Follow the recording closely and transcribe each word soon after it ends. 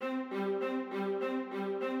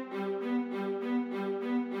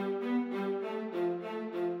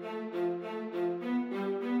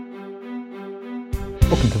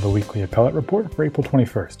welcome to the weekly appellate report for April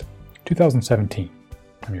 21st, 2017.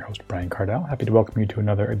 I'm your host, Brian Cardell. Happy to welcome you to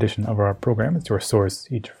another edition of our program. It's your source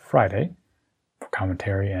each Friday for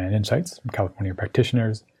commentary and insights from California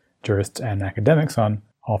practitioners, jurists, and academics on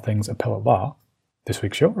all things appellate law. This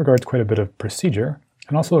week's show regards quite a bit of procedure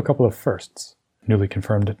and also a couple of firsts. Newly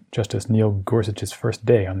confirmed Justice Neil Gorsuch's first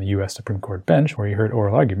day on the U.S. Supreme Court bench, where he heard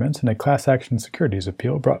oral arguments in a class action securities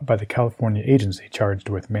appeal brought by the California agency charged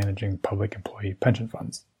with managing public employee pension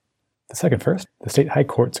funds. The second first, the state high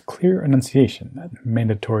court's clear enunciation that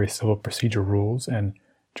mandatory civil procedure rules and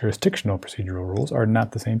jurisdictional procedural rules are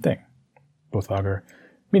not the same thing. Both augur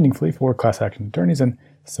meaningfully for class action attorneys and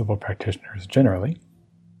civil practitioners generally.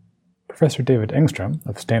 Professor David Engstrom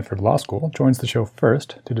of Stanford Law School joins the show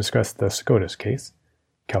first to discuss the SCOTUS case,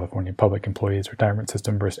 California Public Employees Retirement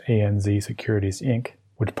System versus ANZ Securities, Inc.,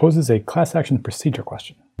 which poses a class action procedure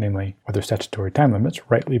question, namely whether statutory time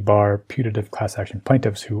limits rightly bar putative class action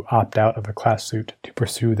plaintiffs who opt out of a class suit to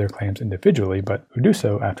pursue their claims individually, but who do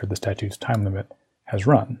so after the statute's time limit has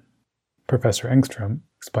run. Professor Engstrom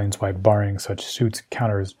explains why barring such suits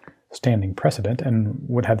counters standing precedent and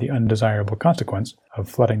would have the undesirable consequence of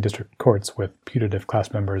flooding district courts with putative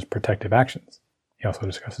class members' protective actions. He also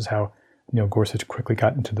discusses how Neil Gorsuch quickly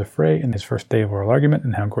got into the fray in his first day of oral argument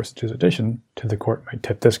and how Gorsuch's addition to the court might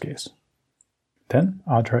tip this case. Then,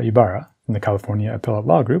 Audra Ibarra from the California Appellate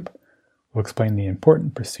Law Group will explain the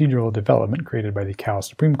important procedural development created by the Cal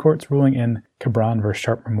Supreme Court's ruling in Abran v.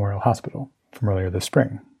 Sharp Memorial Hospital from earlier this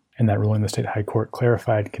spring. In that ruling, the state high court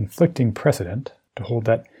clarified conflicting precedent to hold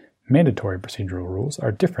that mandatory procedural rules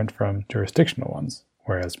are different from jurisdictional ones,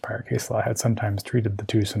 whereas prior case law had sometimes treated the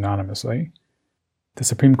two synonymously. The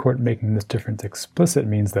Supreme Court making this difference explicit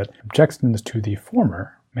means that objections to the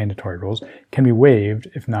former mandatory rules can be waived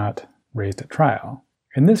if not raised at trial.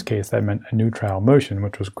 In this case, that meant a new trial motion,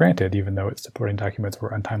 which was granted even though its supporting documents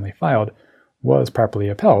were untimely filed, was properly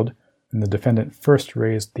upheld, and the defendant first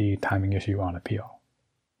raised the timing issue on appeal.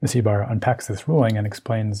 Ms. Ibarra unpacks this ruling and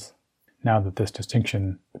explains, now that this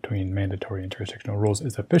distinction between mandatory and jurisdictional rules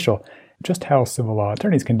is official, just how civil law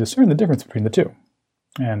attorneys can discern the difference between the two,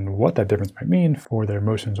 and what that difference might mean for their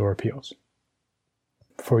motions or appeals.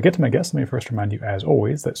 Before we get to my guest, let me first remind you, as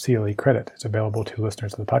always, that CLE credit is available to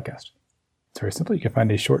listeners of the podcast. It's very simple. You can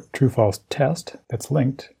find a short true-false test that's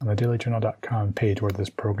linked on the dailyjournal.com page where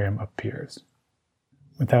this program appears.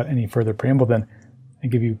 Without any further preamble, then, I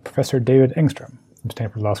give you Professor David Engstrom from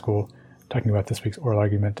Stanford Law School, talking about this week's oral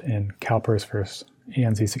argument in CalPERS versus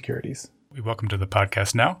ANZ Securities. We welcome to the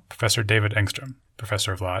podcast now Professor David Engstrom,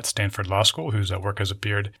 professor of law at Stanford Law School, whose work has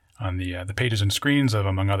appeared on the pages and screens of,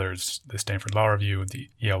 among others, the Stanford Law Review, the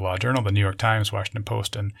Yale Law Journal, the New York Times, Washington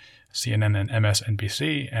Post, and CNN and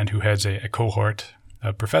MSNBC, and who heads a cohort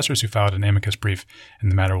of professors who filed an amicus brief in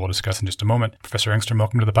the matter we'll discuss in just a moment. Professor Engstrom,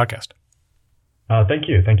 welcome to the podcast. Thank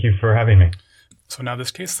you. Thank you for having me. So now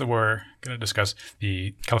this case that we're going to discuss,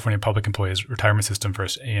 the California Public Employees Retirement System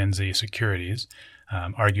versus ANZ Securities,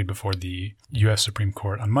 argued before the U.S. Supreme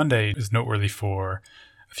Court on Monday, is noteworthy for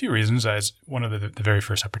a few reasons. As one of the very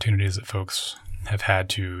first opportunities that folks have had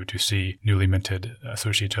to see newly minted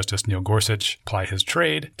Associate Justice Neil Gorsuch ply his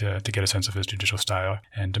trade to get a sense of his judicial style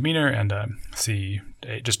and demeanor, and see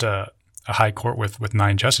just a high court with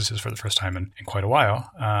 9 justices for the first time in quite a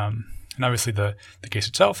while. And obviously the case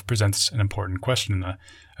itself presents an important question, a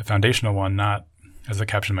foundational one, not, as the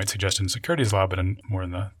caption might suggest, in securities law, but more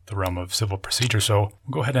in the realm of civil procedure. So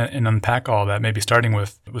we'll go ahead and unpack all that, maybe starting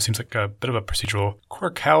with what seems like a bit of a procedural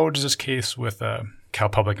quirk. How does this case with Cal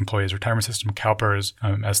Public Employees Retirement System, CalPERS,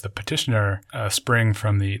 as the petitioner, spring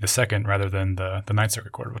from the second rather than the Ninth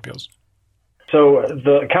Circuit Court of Appeals? So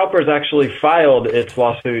the CalPERS actually filed its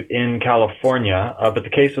lawsuit in California, but the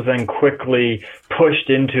case was then quickly pushed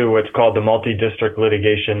into what's called the multi-district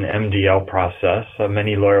litigation MDL process.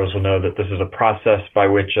 Many lawyers will know that this is a process by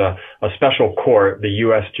which a special court, the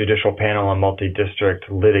U.S. Judicial Panel on Multi-District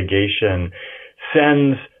Litigation,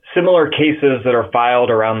 sends similar cases that are filed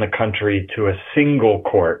around the country to a single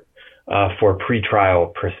court for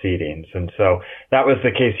pretrial proceedings. And so that was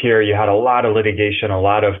the case here. You had a lot of litigation, a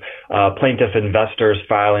lot of plaintiff investors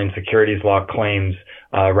filing securities law claims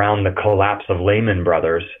around the collapse of Lehman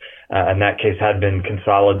Brothers. And that case had been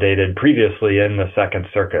consolidated previously in the Second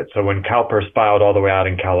Circuit. So when CalPERS filed all the way out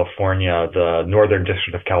in California, the Northern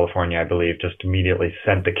District of California, I believe, just immediately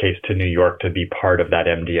sent the case to New York to be part of that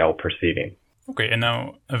MDL proceeding. Okay, and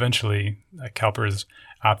now eventually CalPERS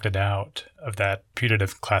opted out of that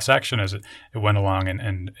putative class action as it went along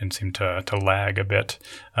and seemed to lag a bit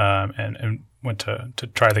and went to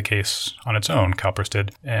try the case on its own, CalPERS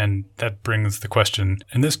did. And that brings the question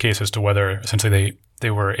in this case as to whether essentially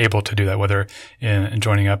they were able to do that, whether in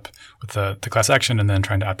joining up with the class action and then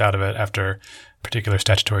trying to opt out of it after a particular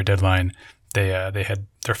statutory deadline, they had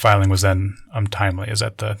their filing was then untimely. Is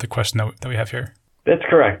that the question that we have here? That's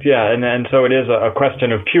correct, yeah. And so it is a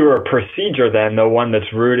question of pure procedure then, though one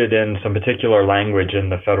that's rooted in some particular language in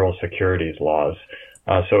the federal securities laws.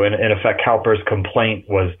 So in effect, CalPERS' complaint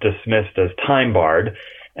was dismissed as time-barred,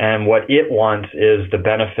 and what it wants is the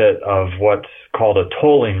benefit of what's called a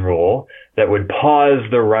tolling rule that would pause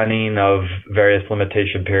the running of various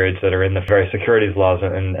limitation periods that are in the various securities laws,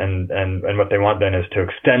 and what they want then is to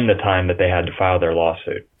extend the time that they had to file their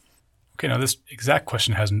lawsuit. Okay, now this exact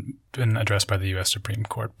question hasn't been addressed by the U.S. Supreme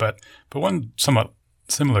Court, but one somewhat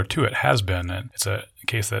similar to it has been, and it's a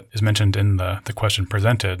case that is mentioned in the question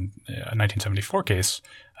presented, a 1974 case,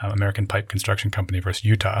 American Pipe Construction Company versus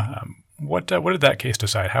Utah. What did that case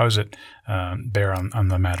decide? How does it bear on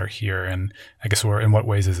the matter here? And I guess in what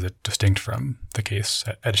ways is it distinct from the case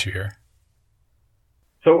at issue here?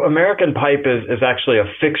 So American Pipe is actually a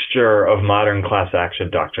fixture of modern class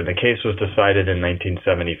action doctrine. The case was decided in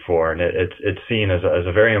 1974, and it's seen as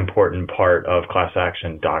a very important part of class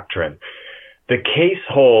action doctrine. The case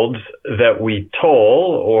holds that we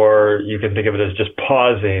toll, or you can think of it as just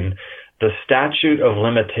pausing, the statute of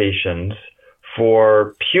limitations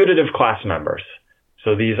for putative class members.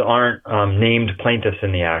 So these aren't named plaintiffs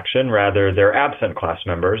in the action. Rather, they're absent class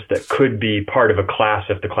members that could be part of a class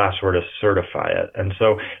if the class were to certify it. And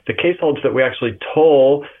so the case holds that we actually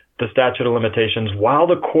toll the statute of limitations while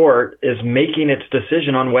the court is making its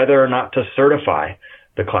decision on whether or not to certify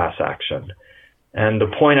the class action. And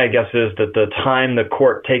the point, I guess, is that the time the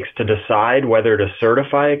court takes to decide whether to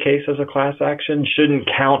certify a case as a class action shouldn't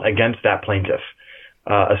count against that plaintiff,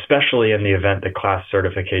 especially in the event that class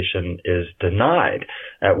certification is denied,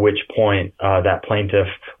 at which point that plaintiff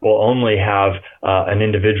will only have an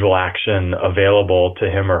individual action available to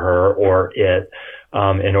him or her or it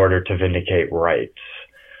in order to vindicate rights.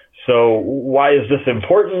 So why is this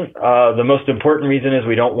important? The most important reason is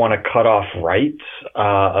we don't want to cut off rights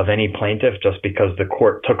of any plaintiff just because the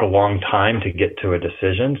court took a long time to get to a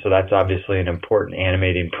decision. So that's obviously an important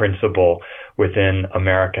animating principle within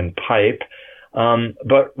American Pipe.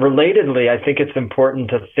 But relatedly, I think it's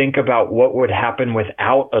important to think about what would happen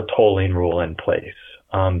without a tolling rule in place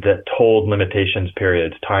that tolled limitations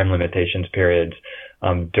periods, time limitations periods,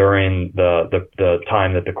 during the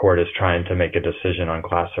time that the court is trying to make a decision on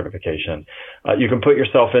class certification. You can put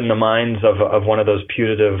yourself in the minds of one of those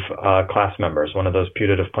putative class members, one of those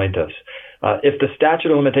putative plaintiffs. If the statute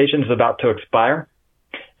of limitations is about to expire,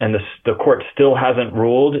 and the court still hasn't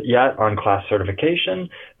ruled yet on class certification,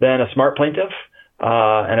 then a smart plaintiff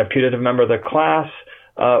and a putative member of the class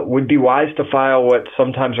would be wise to file what's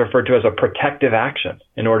sometimes referred to as a protective action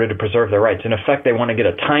in order to preserve their rights. In effect, they want to get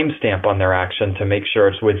a timestamp on their action to make sure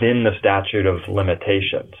it's within the statute of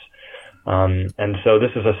limitations. And so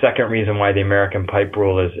this is a second reason why the American Pipe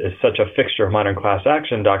Rule is such a fixture of modern class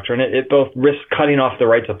action doctrine. It both risks cutting off the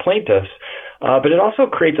rights of plaintiffs, but it also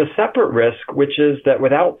creates a separate risk, which is that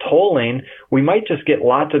without tolling, we might just get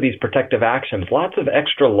lots of these protective actions, lots of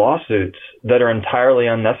extra lawsuits that are entirely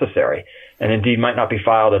unnecessary, and indeed might not be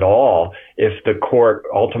filed at all if the court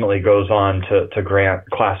ultimately goes on to grant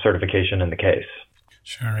class certification in the case.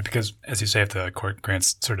 Sure, right, because as you say, if the court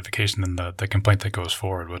grants certification, then the complaint that goes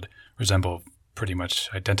forward would resemble pretty much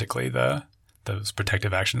identically those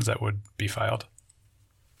protective actions that would be filed.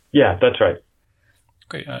 Yeah, that's right.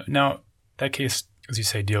 Great. Now, that case, as you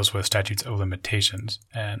say, deals with statutes of limitations.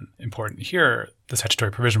 And important here, the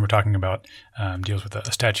statutory provision we're talking about deals with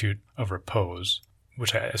a statute of repose,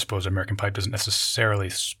 which I suppose American Pipe doesn't necessarily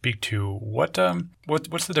speak to. What's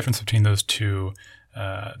the difference between those two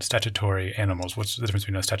statutory animals? What's the difference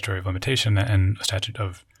between a statutory of limitation and a statute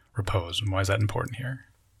of repose? And why is that important here?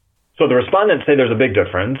 So the respondents say there's a big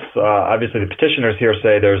difference. Obviously, the petitioners here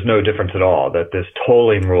say there's no difference at all, that this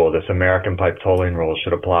tolling rule, this American Pipe tolling rule,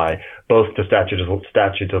 should apply both to statutes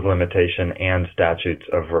of limitation and statutes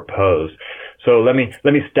of repose. So let me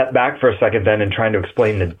step back for a second then and trying to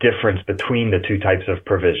explain the difference between the two types of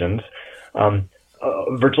provisions.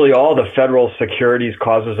 Virtually all the federal securities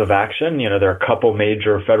causes of action, there are a couple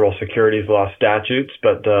major federal securities law statutes,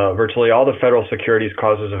 but virtually all the federal securities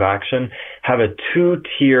causes of action have a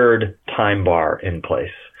two-tiered time bar in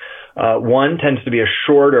place. One tends to be a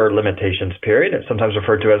shorter limitations period. It's sometimes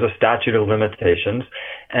referred to as a statute of limitations,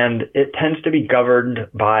 and it tends to be governed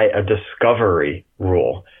by a discovery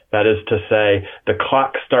rule. That is to say, the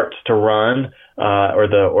clock starts to run, or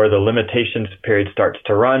the limitations period starts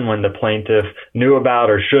to run when the plaintiff knew about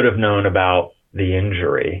or should have known about the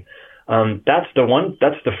injury. That's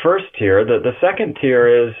the first tier. The second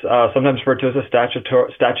tier is sometimes referred to as a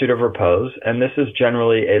statute of repose, and this is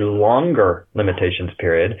generally a longer limitations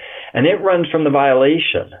period, and it runs from the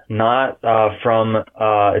violation, not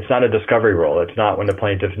it's not a discovery rule. It's not when the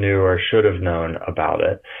plaintiff knew or should have known about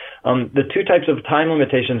it. The two types of time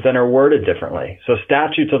limitations then are worded differently. So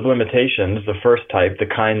statutes of limitations, the first type, the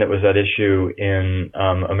kind that was at issue in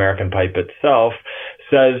American Pipe itself,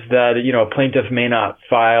 says that, a plaintiff may not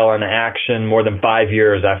file an action more than 5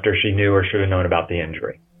 years after she knew or should have known about the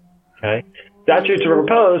injury. Okay? Statutes of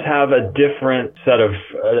repose have a different set of,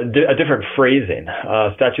 a different phrasing.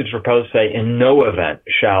 Statutes of repose say, in no event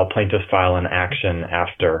shall plaintiff file an action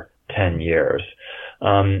after 10 years.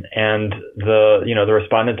 And the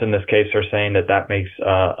respondents in this case are saying that makes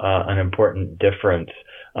an important difference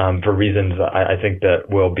for reasons I think that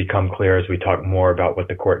will become clear as we talk more about what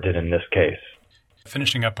the court did in this case.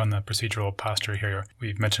 Finishing up on the procedural posture here,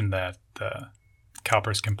 we've mentioned that the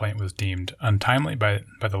CalPERS complaint was deemed untimely by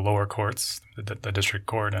the lower courts, the district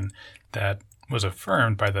court, and that was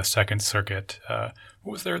affirmed by the Second Circuit.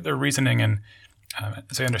 What was their reasoning? And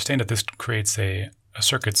as I understand it, this creates a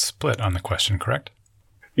circuit split on the question, correct?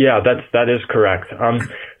 Yeah, that is correct.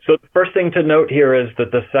 So the first thing to note here is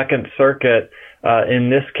that the Second Circuit, in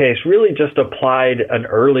this case, really just applied an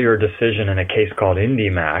earlier decision in a case called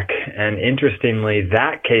IndyMac. And interestingly,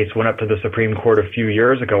 that case went up to the Supreme Court a few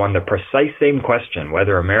years ago on the precise same question,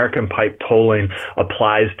 whether American pipe tolling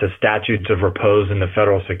applies to statutes of repose in the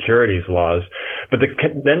federal securities laws. But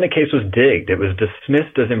then the case was digged. It was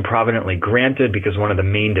dismissed as improvidently granted because one of the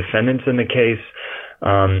main defendants in the case,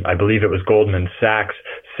 I believe it was Goldman Sachs,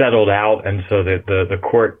 settled out, and so the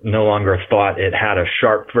court no longer thought it had a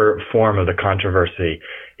sharp form of the controversy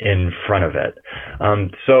in front of it.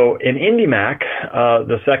 So in IndyMac,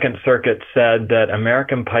 the Second Circuit said that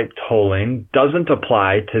American pipe tolling doesn't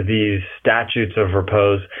apply to these statutes of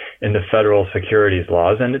repose in the federal securities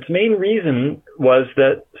laws, and its main reason was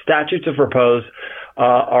that statutes of repose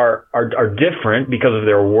are different because of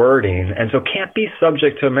their wording, and so can't be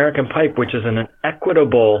subject to American pipe, which is an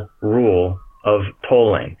equitable rule of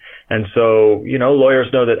tolling. And so, lawyers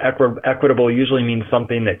know that equitable usually means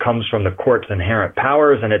something that comes from the court's inherent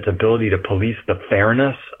powers and its ability to police the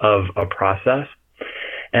fairness of a process.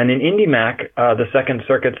 And in IndyMac, the Second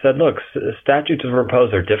Circuit said, look, statutes of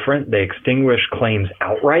repose are different. They extinguish claims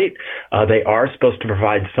outright. They are supposed to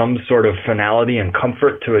provide some sort of finality and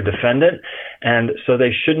comfort to a defendant. And so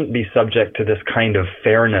they shouldn't be subject to this kind of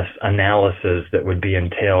fairness analysis that would be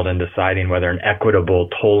entailed in deciding whether an equitable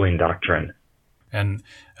tolling doctrine. And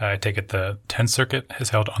I take it the 10th Circuit has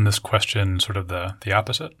held on this question sort of the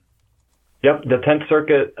opposite? Yep, the 10th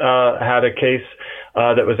Circuit had a case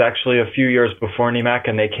that was actually a few years before IndyMac,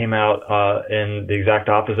 and they came out in the exact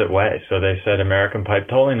opposite way. So they said American pipe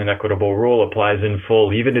tolling, an equitable rule, applies in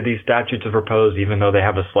full even to these statutes of repose, even though they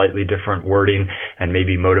have a slightly different wording and may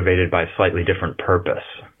be motivated by a slightly different purpose.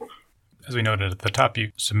 As we noted at the top,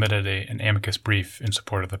 you submitted an amicus brief in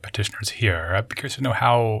support of the petitioners here. I'd be curious to know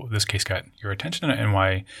how this case got your attention and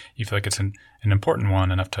why you feel like it's an important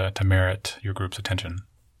one enough to merit your group's attention.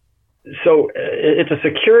 So it's a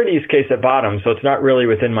securities case at bottom, so it's not really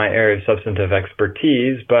within my area of substantive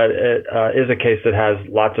expertise, but it is a case that has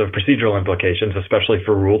lots of procedural implications, especially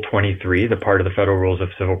for Rule 23, the part of the Federal Rules of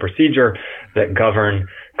Civil Procedure that govern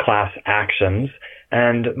class actions.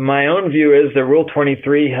 And my own view is that Rule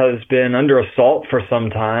 23 has been under assault for some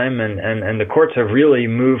time, and the courts have really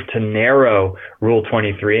moved to narrow Rule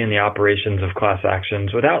 23 in the operations of class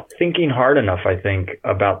actions without thinking hard enough, I think,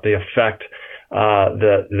 about the effect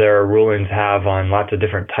that their rulings have on lots of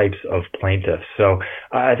different types of plaintiffs. So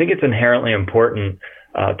I think it's inherently important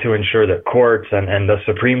to ensure that courts and the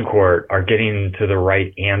Supreme Court are getting to the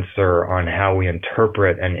right answer on how we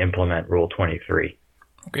interpret and implement Rule 23.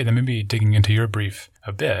 Okay, then maybe digging into your brief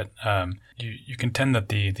a bit, you contend that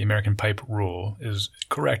the American pipe rule is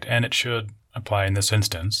correct and it should apply in this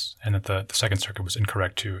instance, and that the Second Circuit was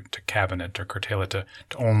incorrect to cabinet or curtail it to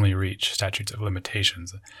only reach statutes of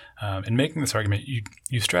limitations. In making this argument,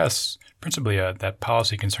 you stress principally that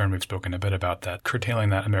policy concern we've spoken a bit about, that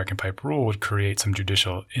curtailing that American pipe rule would create some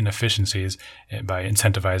judicial inefficiencies by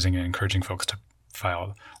incentivizing and encouraging folks to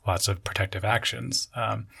file lots of protective actions.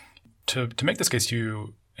 To make this case,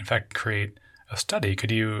 you, in fact, create a study.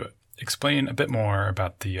 Could you explain a bit more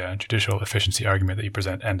about the judicial efficiency argument that you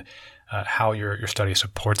present and how your study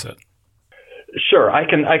supports it? Sure. I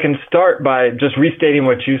can start by just restating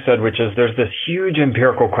what you said, which is there's this huge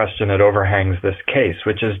empirical question that overhangs this case,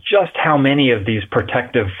 which is just how many of these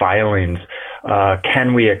protective filings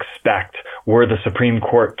can we expect were the Supreme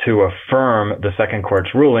Court to affirm the Second Court's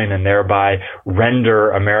ruling and thereby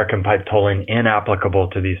render American pipe tolling inapplicable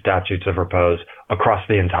to these statutes of repose across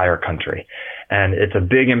the entire country? And it's a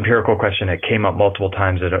big empirical question. It came up multiple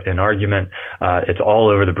times in argument. It's all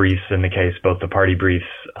over the briefs in the case, both the party briefs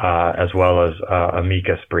as well as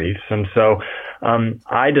amicus briefs. And so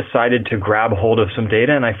I decided to grab hold of some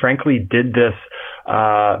data, and I frankly did this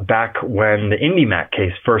back when the IndyMac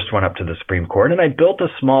case first went up to the Supreme Court, and I built a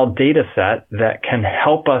small data set that can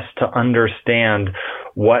help us to understand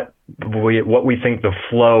what we think the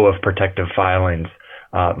flow of protective filings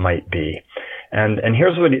might be. And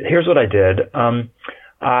here's what I did.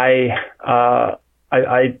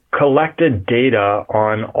 I collected data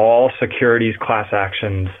on all securities class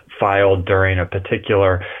actions filed during a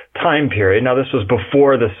particular time period. Now, this was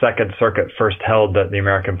before the Second Circuit first held that the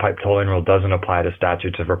American pipe tolling rule doesn't apply to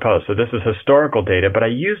statutes of repose. So this is historical data, but I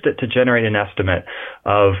used it to generate an estimate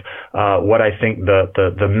of what I think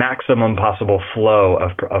the maximum possible flow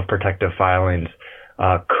of protective filings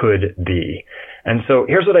could be. And so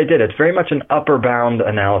here's what I did. It's very much an upper bound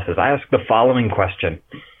analysis. I asked the following question.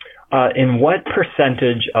 In what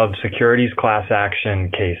percentage of securities class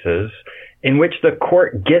action cases in which the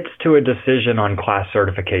court gets to a decision on class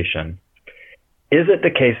certification, is it the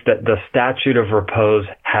case that the statute of repose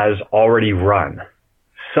has already run,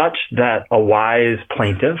 such that a wise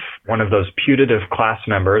plaintiff, one of those putative class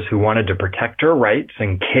members who wanted to protect her rights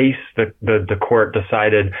in case the court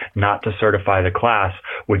decided not to certify the class,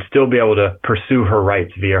 would still be able to pursue her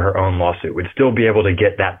rights via her own lawsuit, would still be able to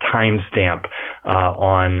get that timestamp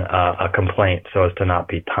on a complaint so as to not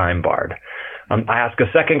be time barred? I ask a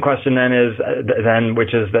second question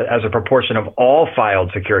which is that as a proportion of all filed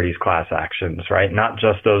securities class actions, right? Not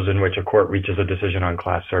just those in which a court reaches a decision on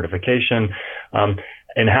class certification.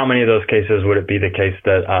 In how many of those cases would it be the case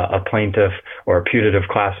that a plaintiff or a putative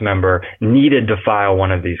class member needed to file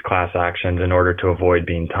one of these class actions in order to avoid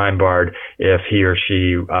being time barred if he or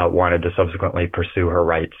she wanted to subsequently pursue her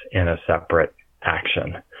rights in a separate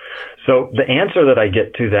action? So the answer that I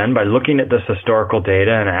get to then by looking at this historical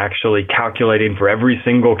data and actually calculating for every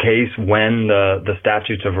single case when the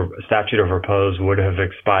statute of repose would have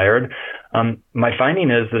expired, my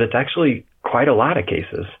finding is that it's actually quite a lot of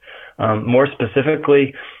cases. More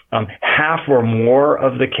specifically, half or more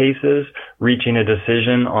of the cases reaching a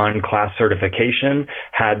decision on class certification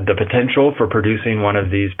had the potential for producing one of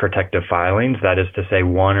these protective filings. That is to say,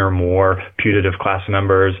 one or more putative class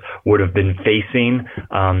members would have been facing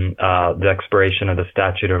the expiration of the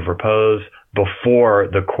statute of repose before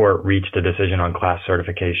the court reached a decision on class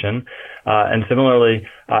certification. And similarly,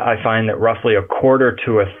 I find that roughly a quarter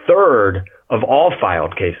to a third of all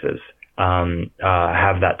filed cases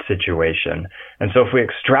have that situation. And so if we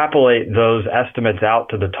extrapolate those estimates out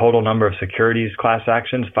to the total number of securities class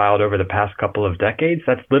actions filed over the past couple of decades,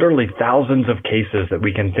 that's literally thousands of cases that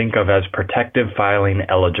we can think of as protective filing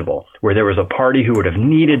eligible, where there was a party who would have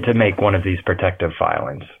needed to make one of these protective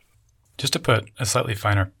filings. Just to put a slightly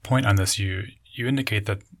finer point on this, you indicate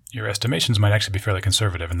that your estimations might actually be fairly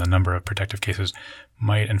conservative, and the number of protective cases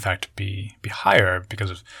might, in fact, be higher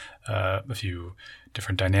because of a few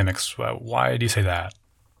different dynamics. Why do you say that?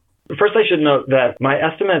 First, I should note that my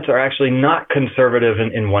estimates are actually not conservative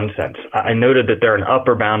in one sense. I noted that they're an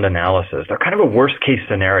upper bound analysis. They're kind of a worst case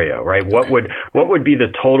scenario, right? What would be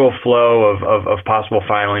the total flow of possible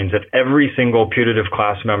filings if every single putative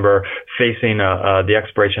class member facing the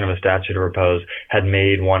expiration of a statute of repose had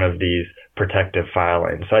made one of these protective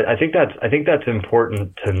filings? So I think that's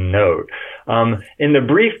important to note. In the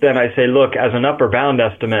brief, then I say, look, as an upper bound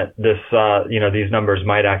estimate, these numbers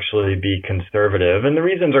might actually be conservative, and the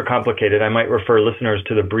reasons are complicated. I might refer listeners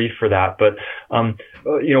to the brief for that. But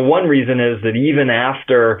one reason is that even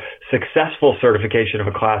after successful certification of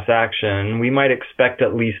a class action, we might expect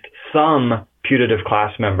at least some putative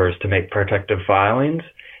class members to make protective filings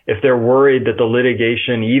if they're worried that the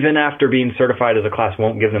litigation, even after being certified as a class,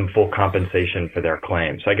 won't give them full compensation for their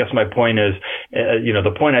claims. So I guess my point is,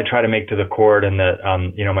 the point I try to make to the court, and that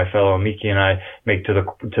my fellow amici and I make to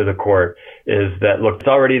the court, is that look, it's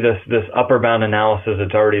already this upper bound analysis,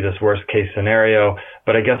 it's already this worst case scenario.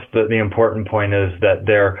 But I guess the important point is that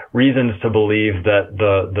there are reasons to believe that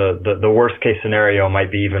the worst case scenario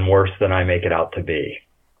might be even worse than I make it out to be.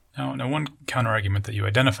 Now, one counterargument that you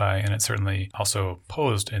identify, and it's certainly also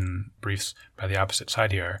posed in briefs by the opposite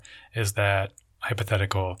side here, is that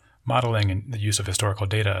hypothetical modeling and the use of historical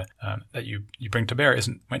data that you bring to bear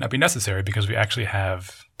might not be necessary because we actually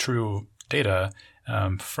have true data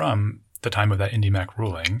from the time of that IndyMac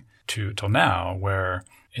ruling till now, where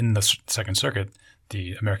in the Second Circuit,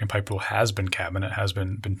 the American pipe rule has been cabinet, has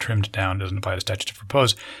been trimmed down, doesn't apply to statutes of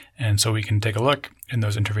repose. And so we can take a look in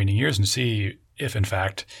those intervening years and see if, in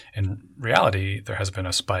fact, in reality, there has been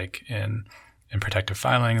a spike in protective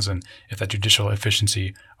filings and if that judicial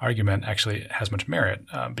efficiency argument actually has much merit.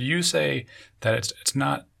 But you say that it's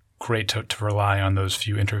not great to rely on those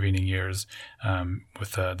few intervening years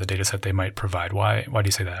with the data set they might provide. Why do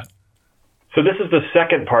you say that? So this is the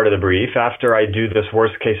second part of the brief. After I do this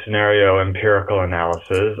worst case scenario empirical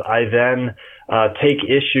analysis, I then take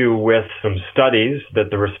issue with some studies that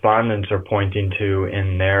the respondents are pointing to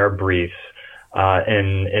in their briefs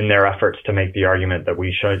in their efforts to make the argument that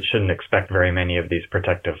we shouldn't expect very many of these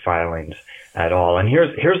protective filings at all. And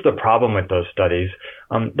here's the problem with those studies.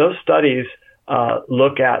 Those studies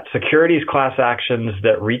look at securities class actions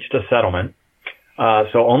that reached a settlement,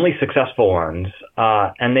 so only successful ones,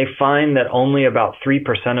 and they find that only about 3%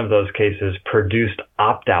 of those cases produced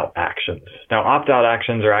opt-out actions. Now, opt-out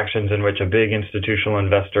actions are actions in which a big institutional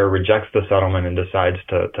investor rejects the settlement and decides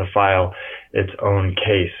to file its own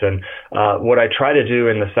case. And what I try to do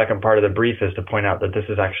in the second part of the brief is to point out that this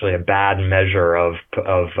is actually a bad measure of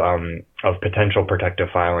potential protective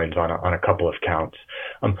filings on a couple of counts.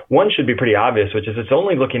 One should be pretty obvious, which is it's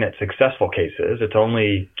only looking at successful cases. It's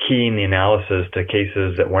only keying the analysis to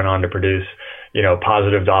cases that went on to produce,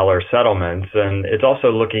 positive dollar settlements. And it's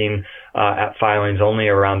also looking at filings only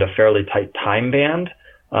around a fairly tight time band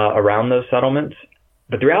around those settlements.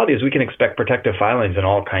 But the reality is we can expect protective filings in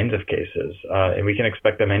all kinds of cases, and we can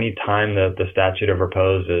expect them any time that the statute of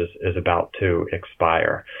repose is about to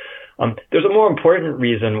expire. There's a more important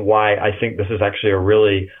reason why I think this is actually a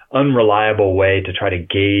really unreliable way to try to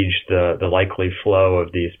gauge the likely flow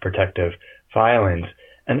of these protective filings.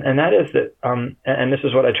 And that is that, and this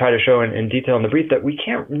is what I try to show in detail in the brief, that we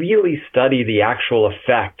can't really study the actual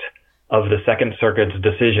effect of the Second Circuit's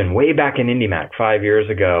decision way back in IndyMac 5 years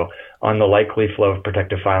ago on the likely flow of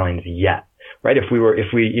protective filings yet. Right? If we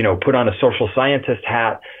put on a social scientist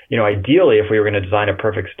hat, ideally, if we were going to design a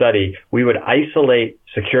perfect study, we would isolate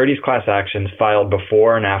securities class actions filed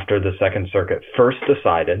before and after the Second Circuit first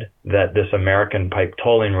decided that this American pipe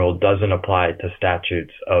tolling rule doesn't apply to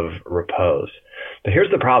statutes of repose. But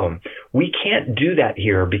here's the problem. We can't do that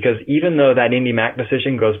here because even though that IndyMac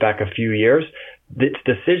decision goes back a few years, its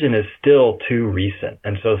decision is still too recent.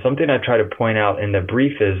 And so something I try to point out in the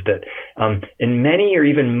brief is that in many or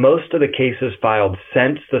even most of the cases filed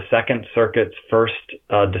since the Second Circuit's first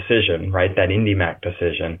decision, right, that IndyMac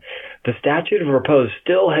decision, the statute of repose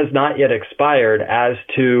still has not yet expired as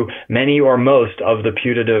to many or most of the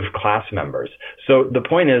putative class members. So the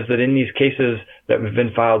point is that in these cases that have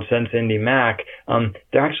been filed since IndyMac,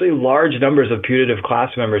 there are actually large numbers of putative class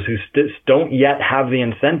members who don't yet have the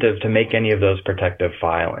incentive to make any of those protective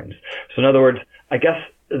filings. So in other words, I guess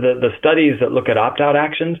the studies that look at opt-out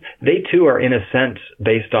actions, they too are in a sense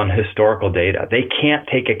based on historical data. They can't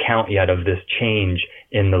take account yet of this change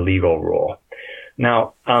in the legal rule.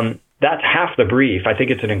 Now, that's half the brief. I think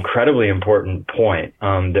it's an incredibly important point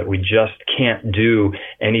that we just can't do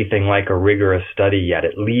anything like a rigorous study yet.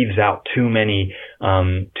 It leaves out too many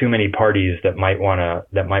parties that might want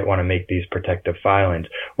to make these protective filings.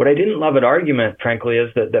 What I didn't love at argument, frankly, is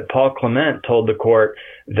that Paul Clement told the court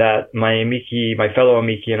that my fellow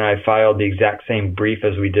amici and I filed the exact same brief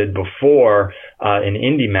as we did before in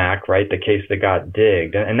IndyMac, right, the case that got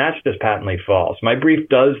digged. And that's just patently false. My brief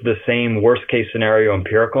does the same worst case scenario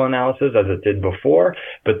empirical analysis as it did before,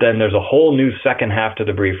 but then there's a whole new second half to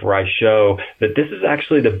the brief where I show that this is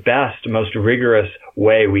actually the best, most rigorous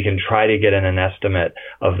way we can try to get an estimate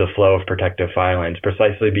of the flow of protective filings,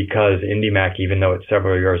 precisely because IndyMac, even though it's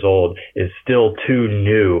several years old, is still too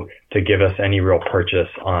new to give us any real purchase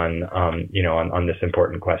on this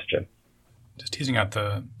important question. Just teasing out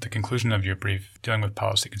the conclusion of your brief, dealing with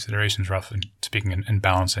policy considerations, roughly speaking, in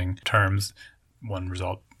balancing terms, one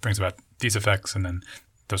result brings about these effects, and then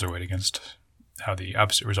those are weighed against how the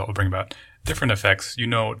opposite result will bring about different effects. You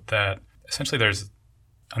note that essentially there's,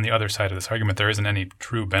 on the other side of this argument, there isn't any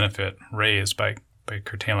true benefit raised by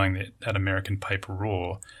curtailing that American pipe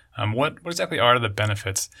rule. What exactly are the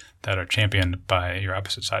benefits that are championed by your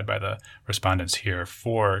opposite side, by the respondents here,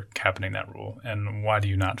 for cabining that rule, and why do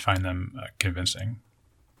you not find them convincing?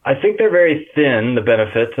 I think they're very thin, the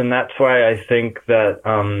benefits, and that's why I think that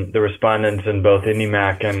the respondents in both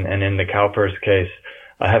IndyMac and in the CalPERS case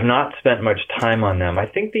have not spent much time on them. I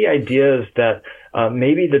think the idea is that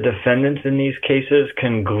maybe the defendants in these cases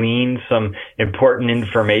can glean some important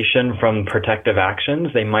information from protective actions.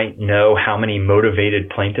 They might know how many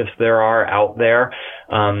motivated plaintiffs there are out there,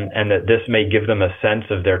 and that this may give them a sense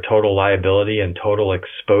of their total liability and total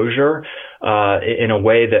exposure. in a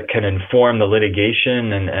way that can inform the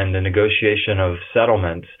litigation and the negotiation of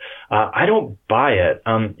settlements, I don't buy it.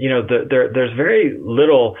 There's very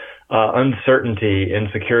little uncertainty in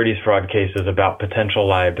securities fraud cases about potential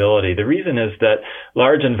liability. The reason is that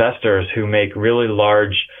large investors who make really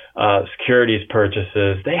large securities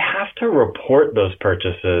purchases, they have to report those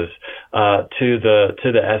purchases to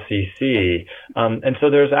the SEC, and so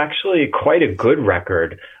there's actually quite a good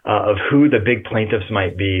record of who the big plaintiffs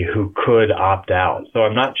might be who could opt out. So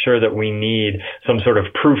I'm not sure that we need some sort of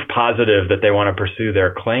proof positive that they want to pursue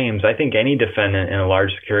their claims. I think any defendant in a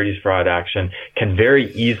large securities fraud action can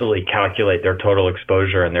very easily calculate their total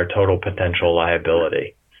exposure and their total potential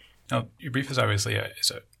liability. Now, your brief is obviously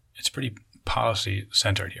it's pretty policy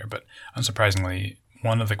centered here, but unsurprisingly,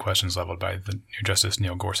 one of the questions leveled by the new Justice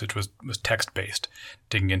Neil Gorsuch was text-based,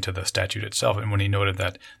 digging into the statute itself. And when he noted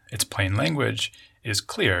that its plain language is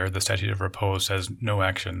clear, the statute of repose says no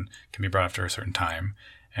action can be brought after a certain time.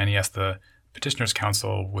 And he asked the petitioner's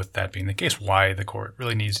counsel, with that being the case, why the court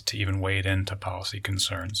really needs to even wade into policy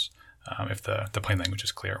concerns if the plain language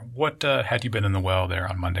is clear. What, had you been in the well there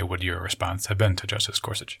on Monday, would your response have been to Justice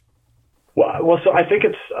Gorsuch? Well, so I think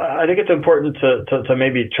it's important to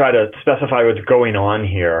maybe try to specify what's going on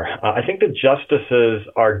here. I think the justices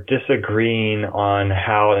are disagreeing on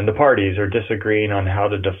how, and the parties are disagreeing on how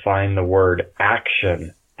to define the word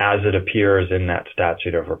action as it appears in that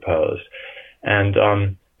statute of repose. And,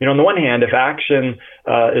 on the one hand, if action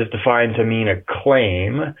is defined to mean a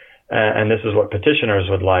claim, and this is what petitioners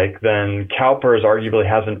would like, then CalPERS arguably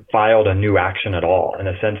hasn't filed a new action at all. In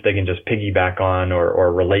a sense, they can just piggyback on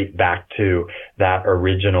or relate back to that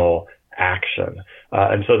original action.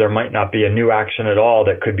 And so there might not be a new action at all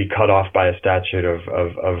that could be cut off by a statute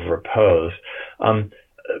of repose.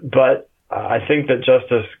 But I think that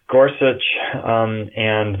Justice Gorsuch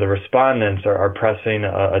and the respondents are pressing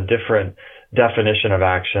a different definition of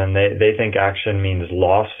action. They think action means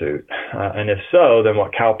lawsuit. And if so, then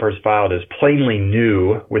what CalPERS filed is plainly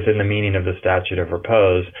new within the meaning of the statute of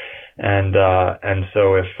repose. And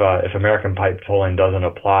so if American pipe tolling doesn't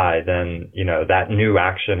apply, then, that new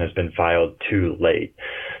action has been filed too late.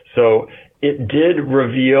 So it did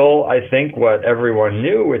reveal, I think, what everyone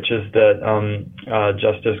knew, which is that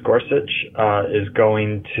Justice Gorsuch is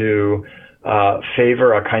going to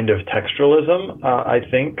favor a kind of textualism, I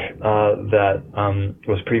think, that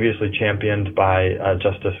was previously championed by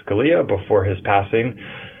Justice Scalia before his passing.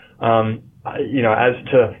 As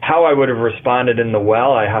to how I would have responded in the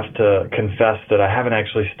well, I have to confess that I haven't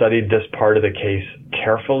actually studied this part of the case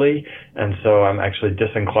carefully, and so I'm actually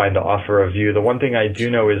disinclined to offer a view. The one thing I do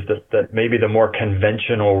know is that maybe the more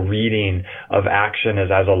conventional reading of action is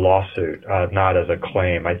as a lawsuit, not as a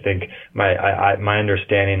claim. I think my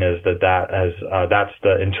understanding is that's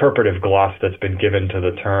the interpretive gloss that's been given to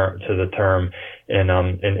the term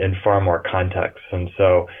in far more contexts, and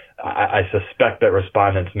so I suspect that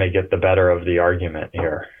respondents may get the better of the argument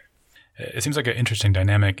here. It seems like an interesting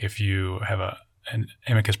dynamic if you have an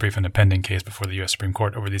amicus brief in a pending case before the U.S. Supreme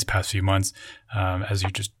Court over these past few months, as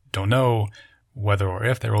you just don't know whether or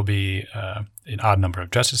if there will be an odd number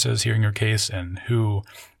of justices hearing your case and who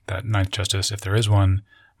that ninth justice, if there is one,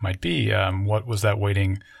 might be. What was that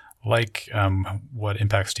waiting like? What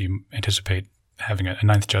impacts do you anticipate having a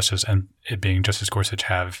ninth justice and it being Justice Gorsuch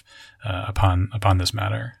have upon this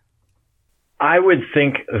matter? I would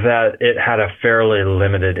think that it had a fairly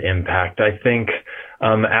limited impact. I think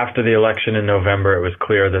after the election in November, it was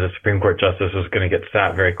clear that a Supreme Court justice was going to get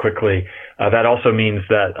sat very quickly. That also means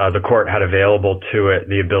that the court had available to it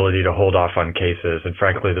the ability to hold off on cases. And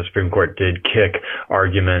frankly, the Supreme Court did kick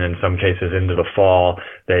argument in some cases into the fall.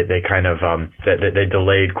 They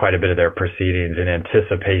delayed quite a bit of their proceedings in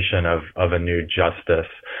anticipation of a new justice.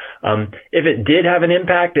 If it did have an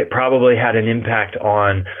impact, it probably had an impact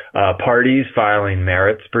on parties filing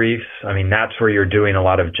merits briefs. I mean, that's where you're doing a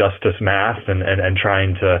lot of justice math and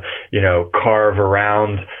trying to, carve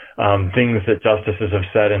around things that justices have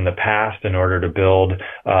said in the past in order to build,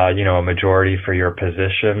 a majority for your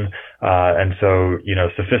position. And so,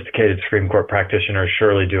 sophisticated Supreme Court practitioners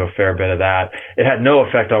surely do a fair bit of that. It had no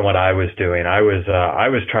effect on what I was doing. I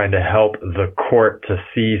was trying to help the court to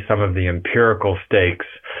see some of the empirical stakes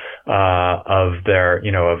of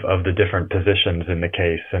the different positions in the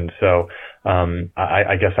case. And so,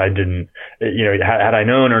 I guess I didn't, had I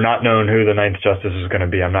known or not known who the ninth justice was going to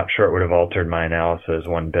be, I'm not sure it would have altered my analysis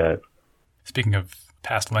one bit. Speaking of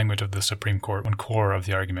past language of the Supreme Court, one core of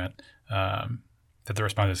the argument that the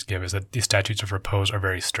respondents give is that these statutes of repose are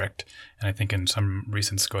very strict. And I think in some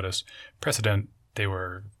recent SCOTUS precedent, they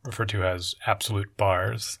were referred to as absolute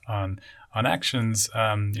bars on actions.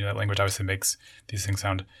 That language obviously makes these things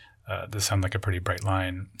sound this sounds like a pretty bright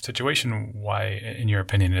line situation. Why, in your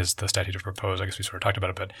opinion, is the statute of repose, I guess we sort of talked about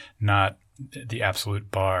it, but not the absolute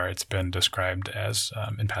bar it's been described as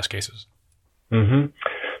in past cases? Mm-hmm.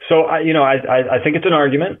 So, I think it's an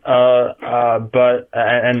argument, but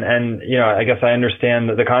I guess I understand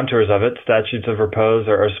the contours of it. Statutes of repose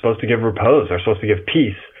are supposed to give repose, are supposed to give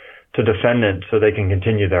peace to defendants so they can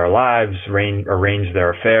continue their lives, arrange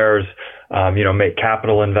their affairs, make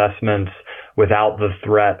capital investments without the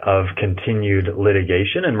threat of continued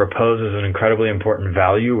litigation. And repose is an incredibly important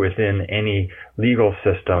value within any legal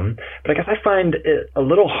system. But I guess I find it a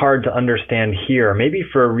little hard to understand here, maybe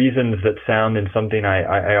for reasons that sound in something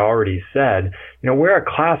I already said, where a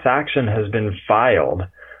class action has been filed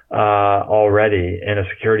already in a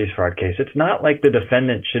securities fraud case. It's not like the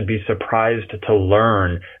defendant should be surprised to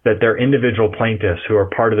learn that there are individual plaintiffs who are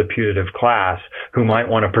part of the putative class who might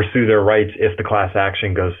want to pursue their rights if the class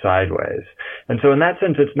action goes sideways. And so in that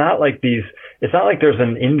sense, it's not like there's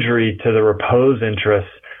an injury to the repose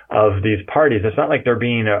interests of these parties. It's not like they're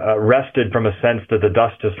being arrested from a sense that the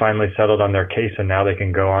dust has finally settled on their case and now they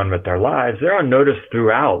can go on with their lives. They're on notice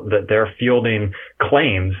throughout that they're fielding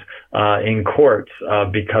claims in courts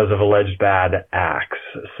because of alleged bad acts.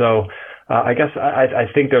 So I guess I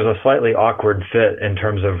think there's a slightly awkward fit in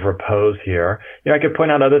terms of repose here. I could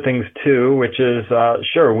point out other things too, which is,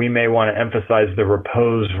 sure, we may want to emphasize the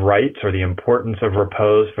repose rights or the importance of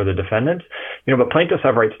repose for the defendants, but plaintiffs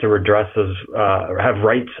have rights to redress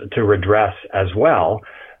as well.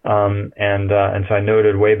 And so I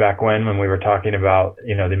noted way back when we were talking about,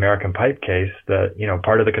 the American Pipe case that,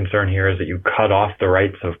 part of the concern here is that you cut off the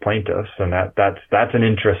rights of plaintiffs, and that's an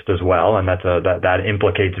interest as well. And that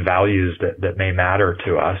implicates values that may matter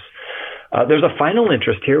to us. There's a final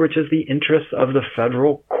interest here, which is the interests of the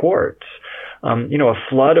federal courts. A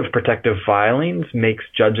flood of protective filings makes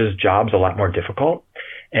judges' jobs a lot more difficult.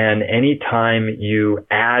 And anytime you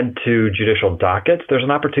add to judicial dockets, there's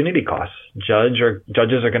an opportunity cost. Judges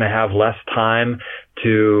are going to have less time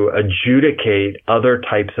to adjudicate other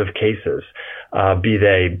types of cases, be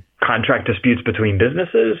they contract disputes between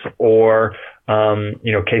businesses or,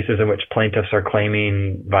 cases in which plaintiffs are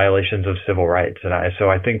claiming violations of civil rights. And so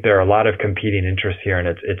I think there are a lot of competing interests here, and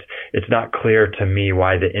it's not clear to me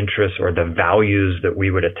why the interests or the values that we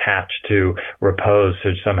would attach to repose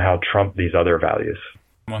should somehow trump these other values.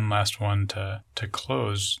 One last one to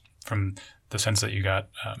close from the sense that you got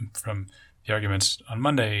from the arguments on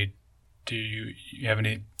Monday. Do you have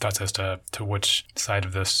any thoughts as to which side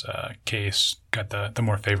of this case got the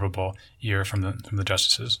more favorable ear from the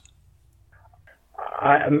justices?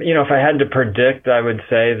 If I had to predict, I would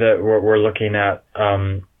say that we're looking at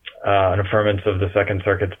an affirmance of the Second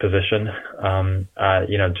Circuit's position.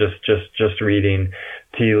 Just reading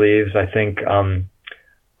tea leaves, I think.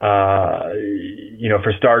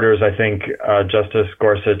 For starters, I think Justice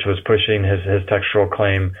Gorsuch was pushing his textual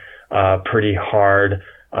claim pretty hard.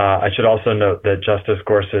 I should also note that Justice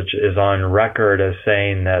Gorsuch is on record as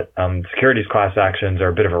saying that securities class actions are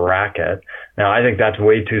a bit of a racket. Now, I think that's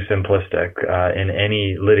way too simplistic. In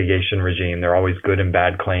any litigation regime, there are always good and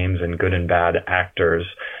bad claims and good and bad actors,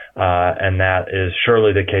 and that is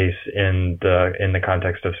surely the case in the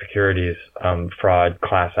context of securities fraud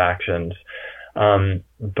class actions.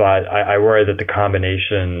 But I worry that the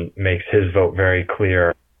combination makes his vote very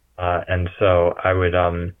clear, and so I would.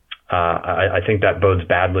 I think that bodes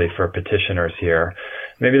badly for petitioners here.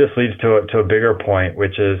 Maybe this leads to a bigger point,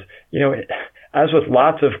 which is, as with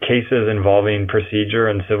lots of cases involving procedure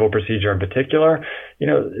and civil procedure in particular,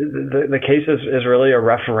 the case is really a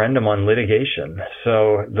referendum on litigation.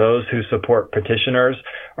 So those who support petitioners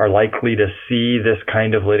are likely to see this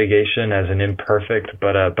kind of litigation as an imperfect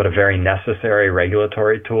but a very necessary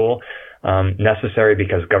regulatory tool. Necessary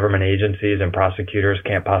because government agencies and prosecutors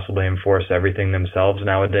can't possibly enforce everything themselves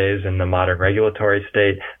nowadays in the modern regulatory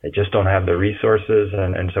state. They just don't have the resources,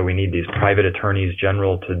 and so we need these private attorneys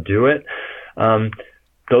general to do it.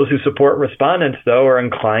 Those who support respondents, though, are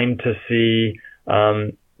inclined to see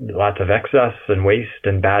lots of excess and waste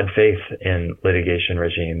and bad faith in litigation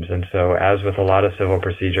regimes. And so, as with a lot of civil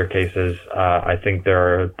procedure cases, I think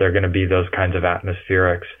there are going to be those kinds of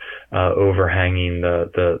atmospherics overhanging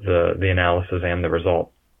the analysis and the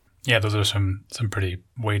result. Yeah, those are some pretty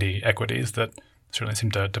weighty equities that certainly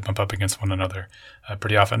seem to bump up against one another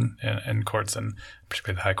pretty often in courts, and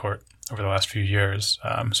particularly the High Court over the last few years.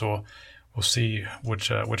 So we'll see which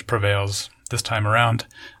prevails this time around.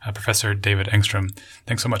 Professor David Engstrom,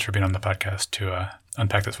 thanks so much for being on the podcast to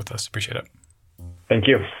unpack this with us. Appreciate it. Thank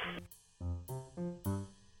you.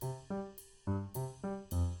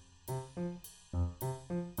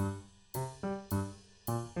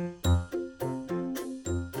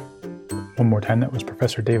 One more time, that was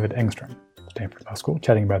Professor David Engstrom, Stanford Law School,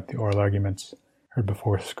 chatting about the oral arguments heard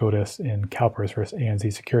before SCOTUS in CalPERS versus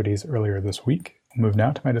ANZ Securities earlier this week. We'll move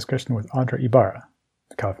now to my discussion with Audra Ibarra,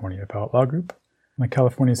 the California Appellate Law Group, and the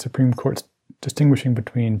California Supreme Court's distinguishing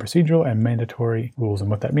between procedural and mandatory rules and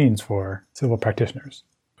what that means for civil practitioners.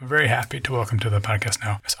 We're very happy to welcome to the podcast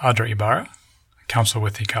now Ms. Audra Ibarra, counsel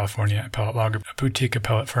with the California Appellate Law Group, a boutique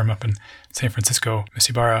appellate firm up in San Francisco. Ms.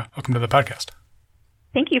 Ibarra, welcome to the podcast.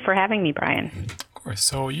 Thank you for having me, Brian. Of course.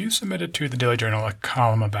 So you submitted to the Daily Journal a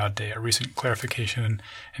column about a recent clarification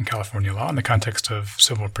in California law in the context of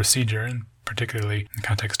civil procedure, and particularly in the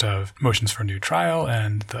context of motions for new trial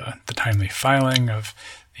and the timely filing of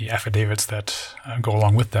the affidavits that go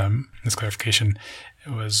along with them. This clarification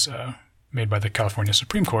was made by the California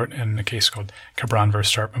Supreme Court in a case called Abran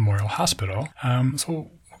versus Sharp Memorial Hospital. So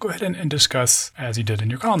we'll go ahead and discuss, as you did in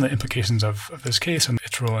your column, the implications of this case and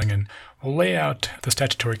its ruling, and we'll lay out the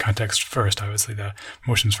statutory context first. Obviously, the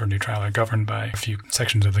motions for new trial are governed by a few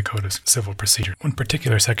sections of the Code of Civil Procedure. One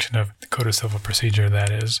particular section of the Code of Civil Procedure that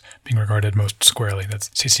is being regarded most squarely, that's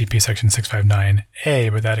CCP Section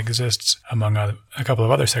 659A, but that exists among a couple of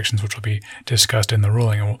other sections which will be discussed in the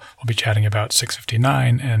ruling, and we'll be chatting about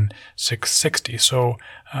 659 and 660. So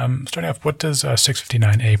starting off, what does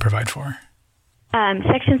 659A provide for?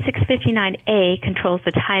 Section 659A controls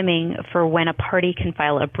the timing for when a party can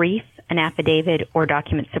file a brief, an affidavit, or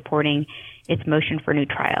document supporting its motion for new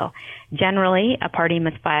trial. Generally, a party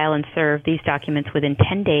must file and serve these documents within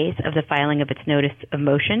 10 days of the filing of its notice of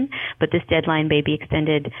motion, but this deadline may be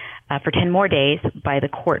extended for 10 more days by the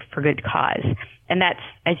court for good cause. And that's,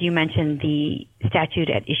 as you mentioned, the statute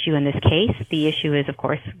at issue in this case. The issue is, of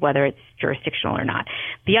course, whether it's jurisdictional or not.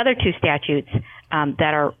 The other two statutes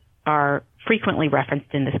that are frequently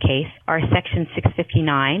referenced in this case are Section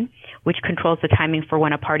 659, which controls the timing for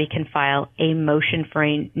when a party can file a motion for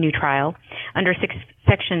a new trial. Under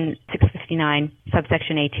Section 659,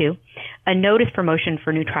 subsection A2, a notice for motion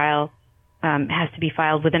for new trial has to be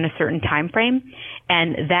filed within a certain time frame,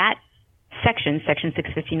 and that section, Section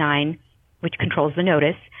 659, which controls the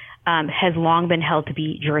notice, has long been held to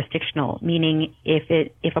be jurisdictional, meaning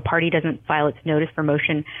if a party doesn't file its notice for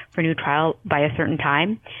motion for new trial by a certain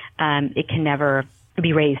time, it can never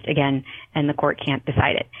be raised again, and the court can't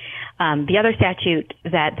decide it. The other statute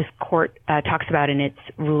that this court talks about in its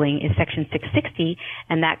ruling is Section 660,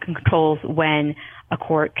 and that controls when a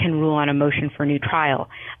court can rule on a motion for new trial.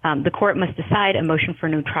 The court must decide a motion for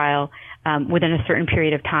new trial within a certain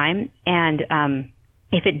period of time, and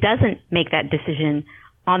if it doesn't make that decision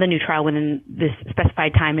on the new trial within this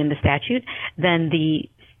specified time in the statute, then the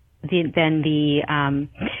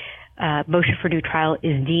motion for new trial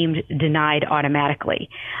is deemed denied automatically.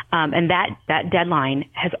 And that deadline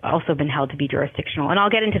has also been held to be jurisdictional. And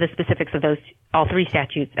I'll get into the specifics of all three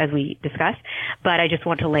statutes as we discuss, but I just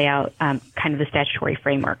want to lay out kind of the statutory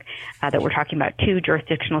framework that we're talking about. Two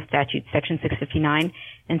jurisdictional statutes, Section 659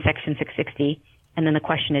 and Section 660. And then the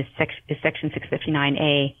question is Section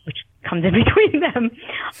 659A, which comes in between them,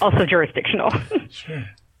 also jurisdictional. Sure.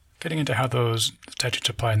 Getting into how those statutes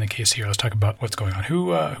apply in the case here, let's talk about what's going on. Who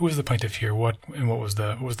was the plaintiff here? What was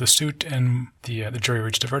the suit? And the jury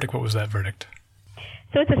reached a verdict. What was that verdict?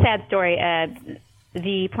 So it's a sad story.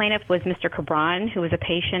 The plaintiff was Mr. Cabran, who was a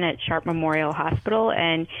patient at Sharp Memorial Hospital,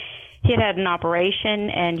 and he had an operation,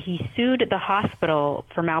 and he sued the hospital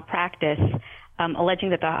for malpractice, alleging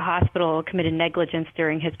that the hospital committed negligence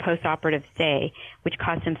during his post-operative stay, which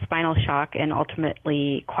caused him spinal shock and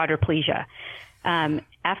ultimately quadriplegia.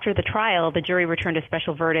 After the trial, the jury returned a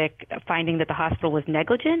special verdict finding that the hospital was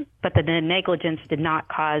negligent, but that the negligence did not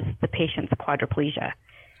cause the patient's quadriplegia.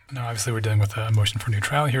 Now, obviously, we're dealing with a motion for new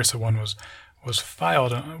trial here, so one was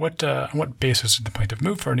filed. On what basis did the plaintiff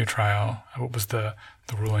move for a new trial? What was the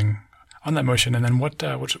ruling on that motion, and then what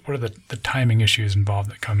are the timing issues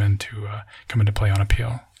involved that come into play on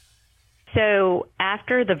appeal? So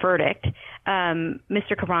after the verdict,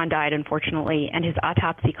 Mr. Cabran died, unfortunately, and his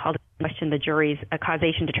autopsy called into question the jury's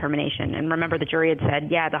causation determination. And remember, the jury had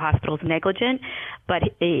said, yeah, the hospital's negligent, but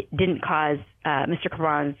it didn't cause Mr.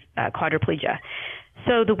 Cabran's quadriplegia.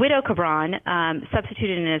 So the widow Cabran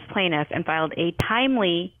substituted in as plaintiff and filed a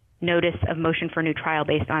timely notice of motion for new trial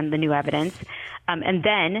based on the new evidence. And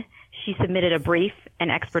then she submitted a brief and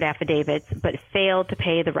expert affidavits, but failed to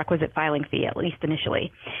pay the requisite filing fee, at least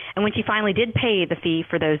initially. And when she finally did pay the fee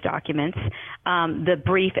for those documents, the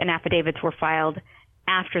brief and affidavits were filed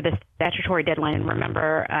after the statutory deadline. And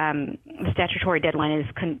remember, the statutory deadline is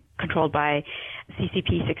controlled by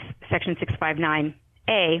CCP Section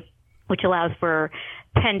 659A, which allows for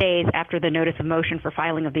 10 days after the notice of motion for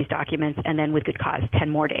filing of these documents, and then with good cause, 10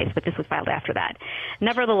 more days. But this was filed after that.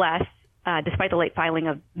 Nevertheless, despite the late filing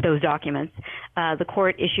of those documents, the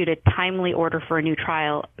court issued a timely order for a new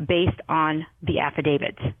trial based on the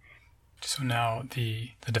affidavits. So now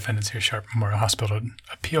the defendants here, Sharp Memorial Hospital,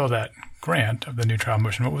 appeal that grant of the new trial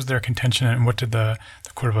motion. What was their contention, and what did the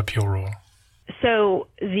Court of Appeal rule? So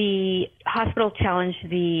the hospital challenged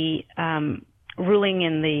the ruling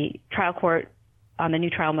in the trial court on the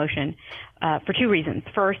new trial motion for two reasons.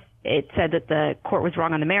 First, it said that the court was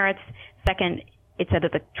wrong on the merits. Second, it said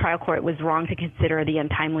that the trial court was wrong to consider the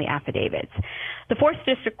untimely affidavits. The Fourth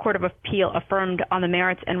District Court of Appeal affirmed on the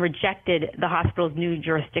merits and rejected the hospital's new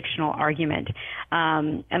jurisdictional argument.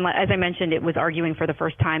 And as I mentioned, it was arguing for the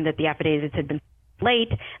first time that the affidavits had been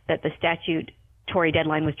late, that the statutory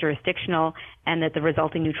deadline was jurisdictional, and that the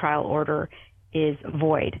resulting new trial order is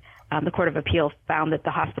void. The Court of Appeal found that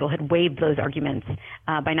the hospital had waived those arguments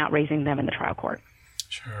by not raising them in the trial court.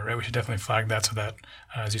 Sure, right. We should definitely flag that so that,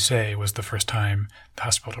 as you say, was the first time the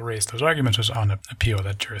hospital raised those arguments was on appeal,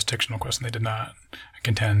 that jurisdictional question. They did not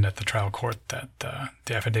contend at the trial court that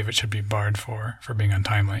the affidavit should be barred for being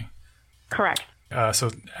untimely. Correct.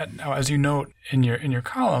 So now, as you note in your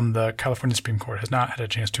column, the California Supreme Court has not had a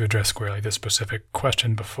chance to address squarely this specific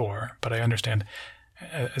question before, but I understand,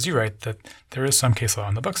 as you write, that there is some case law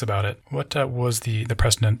in the books about it. What was the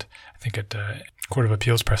precedent, I think at Court of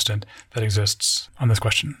Appeals precedent, that exists on this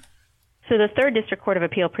question? So the Third District Court of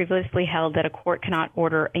Appeal previously held that a court cannot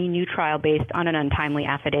order a new trial based on an untimely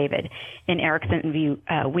affidavit in Erickson v.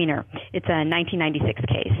 Wiener. It's a 1996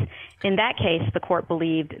 case. In that case, the court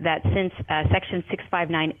believed that since Section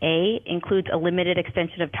 659A includes a limited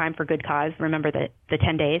extension of time for good cause, remember the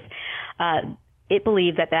 10 days, it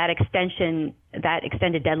believed that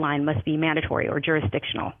extended deadline must be mandatory or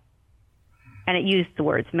jurisdictional. And it used the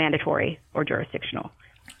words mandatory or jurisdictional.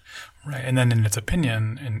 Right. And then in its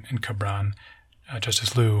opinion in Cabran,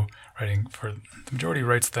 Justice Liu, writing for the majority,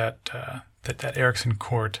 writes that Erickson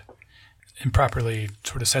court improperly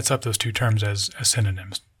sort of sets up those two terms as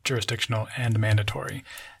synonyms, jurisdictional and mandatory.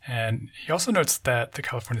 And he also notes that the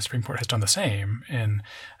California Supreme Court has done the same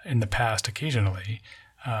in the past occasionally.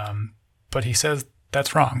 But he says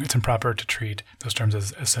that's wrong. It's improper to treat those terms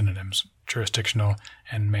as synonyms, jurisdictional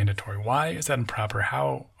and mandatory. Why is that improper?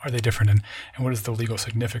 How are they different? And what is the legal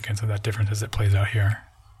significance of that difference as it plays out here?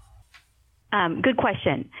 Good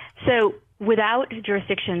question. So without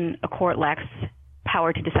jurisdiction, a court lacks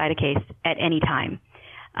power to decide a case at any time.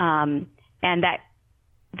 And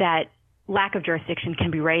that lack of jurisdiction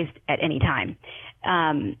can be raised at any time.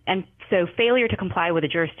 And so failure to comply with a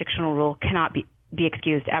jurisdictional rule cannot be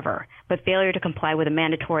excused ever, but failure to comply with a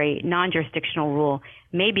mandatory non-jurisdictional rule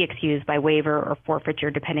may be excused by waiver or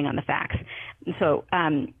forfeiture depending on the facts. So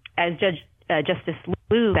as Justice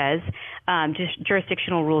Liu says,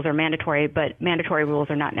 jurisdictional rules are mandatory, but mandatory rules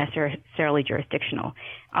are not necessarily jurisdictional.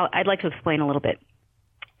 I'd like to explain a little bit.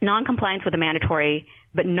 Non-compliance with a mandatory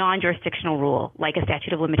but non-jurisdictional rule, like a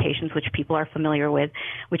statute of limitations, which people are familiar with,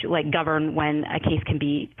 which like govern when a case can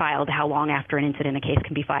be filed, how long after an incident a case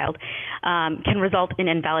can be filed, can result in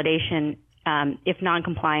invalidation if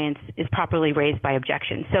non-compliance is properly raised by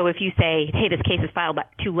objection. So if you say, hey, this case is filed but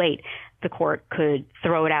too late, the court could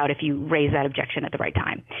throw it out if you raise that objection at the right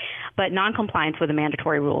time. But non-compliance with a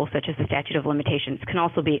mandatory rule, such as the statute of limitations, can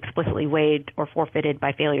also be explicitly waived or forfeited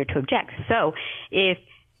by failure to object. So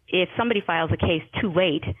if somebody files a case too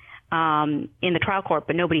late in the trial court,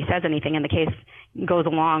 but nobody says anything, and the case goes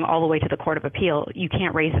along all the way to the Court of Appeal, you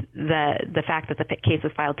can't raise the fact that the case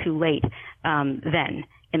was filed too late then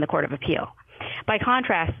in the Court of Appeal. By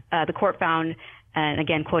contrast, the court found, and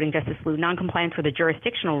again quoting Justice Liu, non-compliance with a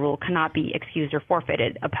jurisdictional rule cannot be excused or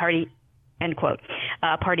forfeited. A party, end quote.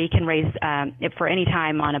 A party can raise it for any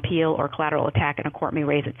time on appeal or collateral attack, and a court may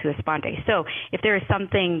raise it sua sponte. So if there is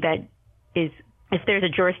something if there's a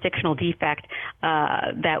jurisdictional defect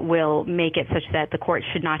that will make it such that the court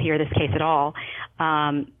should not hear this case at all,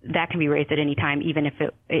 that can be raised at any time, even if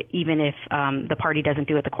the party doesn't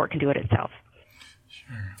do it, the court can do it itself.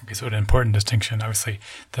 Sure. Okay, so an important distinction. Obviously,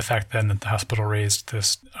 the fact then that the hospital raised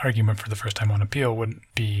this argument for the first time on appeal wouldn't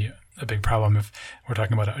be a big problem if we're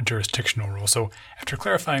talking about a jurisdictional rule. So after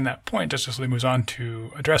clarifying that point, Justice Lee moves on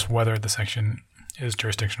to address whether the section is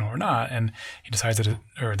jurisdictional or not, and he decides that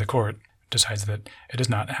the court decides that it is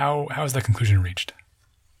not. How is that conclusion reached?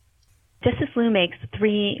 Justice Liu makes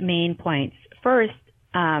three main points. First,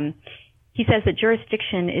 he says that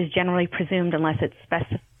jurisdiction is generally presumed unless it's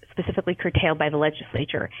specifically curtailed by the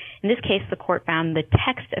legislature. In this case, the court found the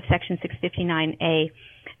text of Section 659A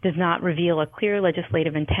does not reveal a clear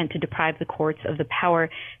legislative intent to deprive the courts of the power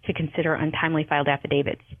to consider untimely filed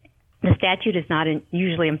affidavits. The statute is not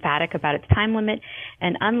usually emphatic about its time limit,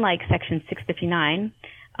 and unlike Section 659,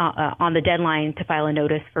 on the deadline to file a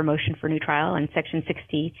notice for motion for new trial, and Section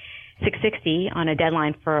 660 on a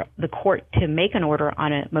deadline for the court to make an order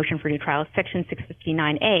on a motion for new trial. Section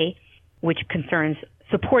 659A, which concerns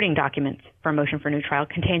supporting documents for a motion for new trial,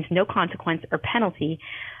 contains no consequence or penalty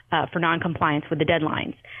for noncompliance with the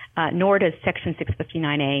deadlines, nor does Section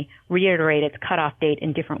 659A reiterate its cutoff date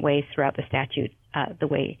in different ways throughout the statute, the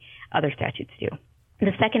way other statutes do.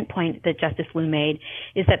 The second point that Justice Liu made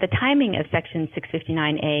is that the timing of Section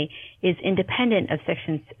 659A is independent of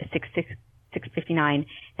Sections 659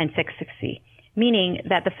 and 660, meaning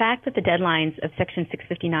that the fact that the deadlines of Section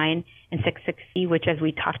 659 and 660, which, as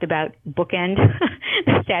we talked about, bookend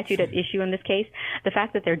the statute at issue in this case, the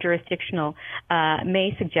fact that they're jurisdictional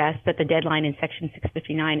may suggest that the deadline in Section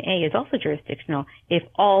 659A is also jurisdictional if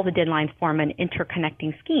all the deadlines form an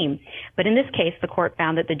interconnecting scheme. But in this case, the court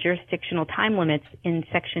found that the jurisdictional time limits in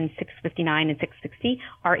Section 659 and 660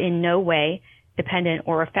 are in no way dependent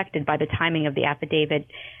or affected by the timing of the affidavit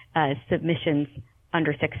submissions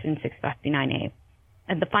under Section 659A.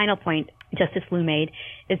 And the final point Justice Liu made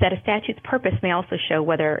is that a statute's purpose may also show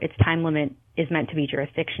whether its time limit is meant to be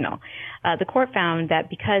jurisdictional. The court found that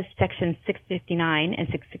because Sections 659 and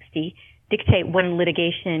 660 dictate when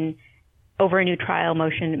litigation over a new trial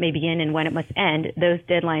motion may begin and when it must end, those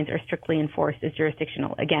deadlines are strictly enforced as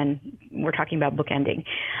jurisdictional. Again, we're talking about bookending.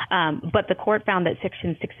 But the court found that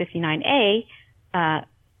Section 659A,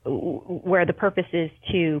 where the purpose is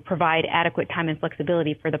to provide adequate time and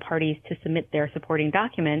flexibility for the parties to submit their supporting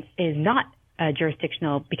documents, is not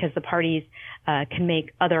jurisdictional because the parties can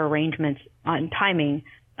make other arrangements on timing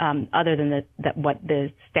other than what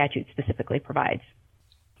the statute specifically provides.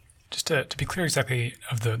 Just to be clear exactly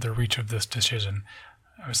of the reach of this decision,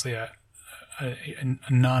 obviously a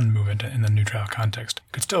non-movement in the new trial context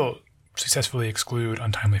could still successfully exclude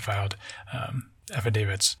untimely filed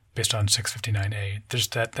affidavits based on 659A. There's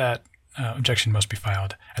that objection must be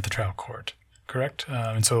filed at the trial court, correct?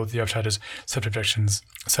 And so the upshot is such objections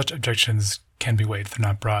can be waived. If they're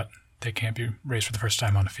not brought, they can't be raised for the first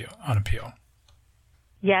time on appeal.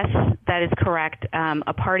 Yes, that is correct.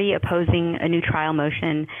 A party opposing a new trial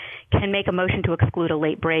motion can make a motion to exclude a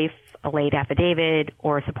late brief, a late affidavit,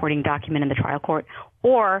 or a supporting document in the trial court,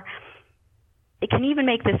 or it can even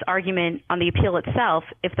make this argument on the appeal itself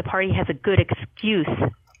if the party has a good excuse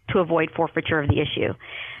to avoid forfeiture of the issue.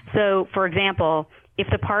 So, for example, if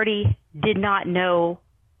the party did not know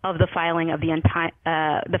of the filing of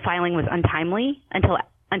the filing was untimely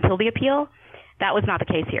until the appeal, that was not the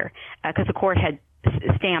case here because the court had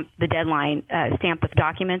stamped the deadline, stamped the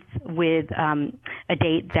documents with a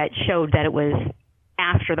date that showed that it was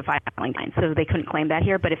after the filing time. So they couldn't claim that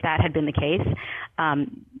here. But if that had been the case,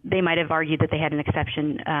 they might have argued that they had an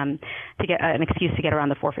exception to get an excuse to get around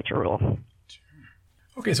the forfeiture rule.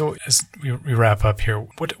 Okay, so as we wrap up here,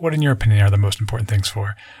 what in your opinion are the most important things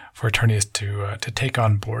for attorneys to take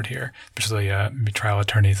on board here, especially trial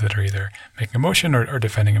attorneys that are either making a motion or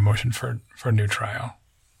defending a motion for a new trial?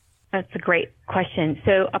 That's a great question.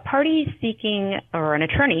 So a party seeking, or an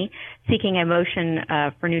attorney seeking a motion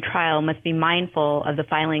for new trial must be mindful of the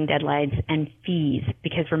filing deadlines and fees,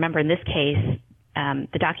 because remember, in this case,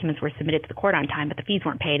 the documents were submitted to the court on time, but the fees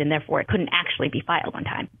weren't paid, and therefore it couldn't actually be filed on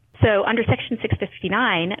time. So under Section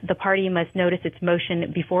 659, the party must notice its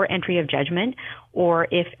motion before entry of judgment, or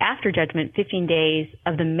if after judgment, 15 days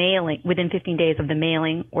of the mailing, within 15 days of the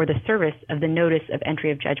mailing or the service of the notice of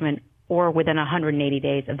entry of judgment, or within 180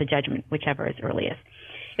 days of the judgment, whichever is earliest.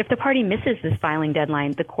 If the party misses this filing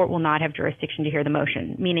deadline, the court will not have jurisdiction to hear the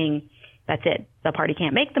motion, meaning that's it. The party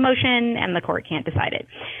can't make the motion and the court can't decide it.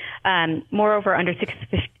 Moreover, under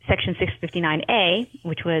Section 659A,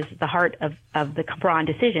 which was the heart of the Cabran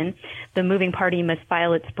decision, the moving party must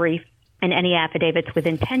file its brief and any affidavits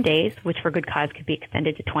within 10 days, which for good cause could be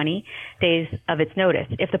extended to 20 days of its notice.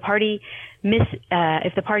 If the party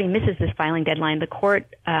misses this filing deadline, the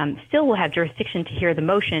court still will have jurisdiction to hear the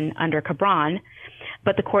motion under Cabran,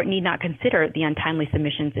 but the court need not consider the untimely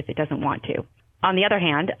submissions if it doesn't want to. On the other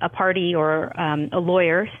hand, a party or a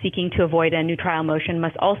lawyer seeking to avoid a new trial motion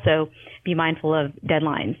must also be mindful of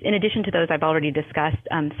deadlines. In addition to those I've already discussed,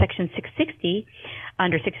 Section 660,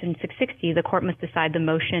 under Section 660, the court must decide the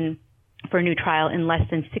motion for a new trial in less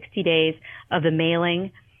than 60 days of the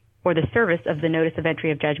mailing or the service of the notice of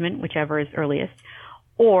entry of judgment, whichever is earliest,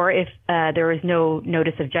 or if there is no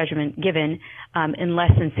notice of judgment given, in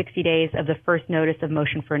less than 60 days of the first notice of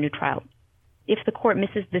motion for a new trial. If the court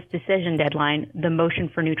misses this decision deadline, the motion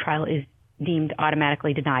for new trial is deemed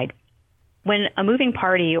automatically denied. When a moving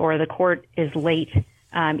party or the court is late,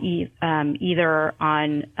 either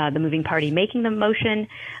on the moving party making the motion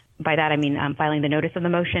by that I mean filing the notice of the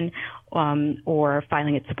motion or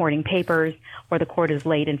filing its supporting papers, or the court is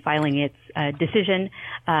late in filing its decision,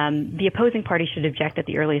 the opposing party should object at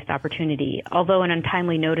the earliest opportunity. Although an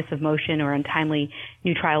untimely notice of motion or untimely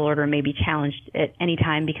new trial order may be challenged at any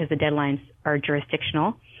time because the deadlines are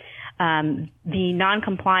jurisdictional, the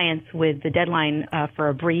noncompliance with the deadline for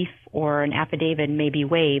a brief or an affidavit may be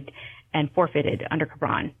waived and forfeited under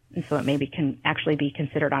abran, and so it can actually be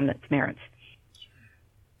considered on its merits.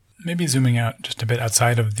 Maybe zooming out just a bit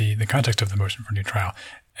outside of the context of the motion for new trial,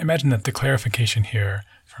 imagine that the clarification here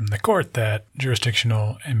from the court that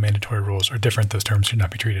jurisdictional and mandatory rules are different, those terms should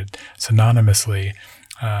not be treated synonymously,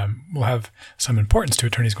 will have some importance to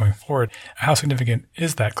attorneys going forward. How significant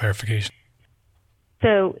is that clarification?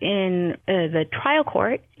 So in the trial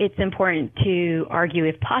court, it's important to argue,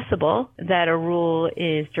 if possible, that a rule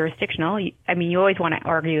is jurisdictional. You always want to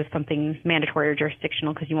argue if something's mandatory or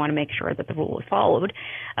jurisdictional because you want to make sure that the rule is followed.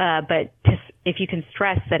 But if you can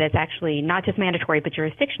stress that it's actually not just mandatory but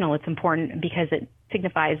jurisdictional, it's important because it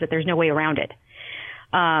signifies that there's no way around it.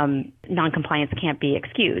 Noncompliance can't be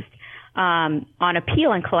excused. On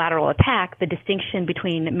appeal and collateral attack, the distinction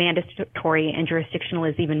between mandatory and jurisdictional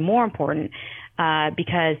is even more important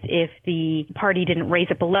because if the party didn't raise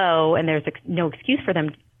it below and there's no excuse for them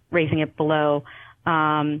raising it below,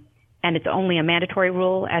 and it's only a mandatory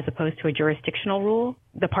rule as opposed to a jurisdictional rule,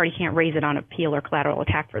 the party can't raise it on appeal or collateral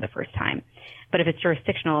attack for the first time. But if it's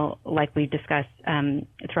jurisdictional, like we've discussed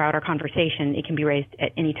throughout our conversation, it can be raised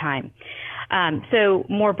at any time. So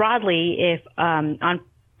more broadly, if on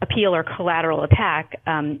appeal or collateral attack,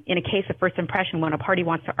 in a case of first impression when a party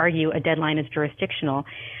wants to argue a deadline is jurisdictional,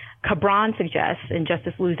 abran suggests, and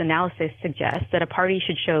Justice Liu's analysis suggests, that a party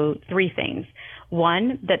should show three things.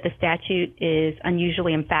 One, that the statute is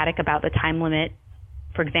unusually emphatic about the time limit.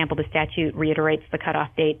 For example, the statute reiterates the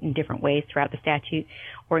cutoff date in different ways throughout the statute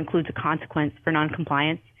or includes a consequence for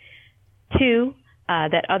noncompliance. Two,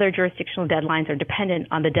 that other jurisdictional deadlines are dependent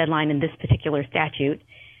on the deadline in this particular statute.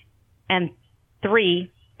 And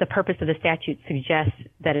three, the purpose of the statute suggests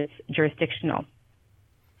that it's jurisdictional.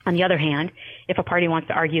 On the other hand, if a party wants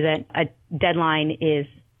to argue that a deadline is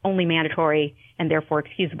only mandatory and therefore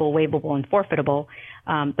excusable, waivable, and forfeitable,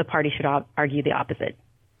 the party should argue the opposite.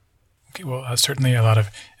 Okay, well, certainly a lot of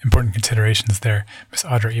important considerations there. Ms.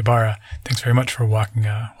 Audra Ibarra, thanks very much for walking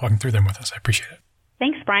through them with us. I appreciate it.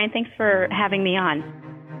 Thanks, Brian. Thanks for having me on.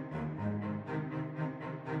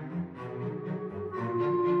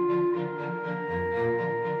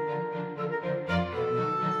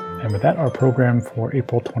 And with that, our program for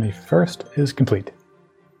April 21st is complete.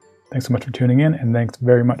 Thanks so much for tuning in, and thanks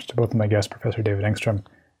very much to both of my guests, Professor David Engstrom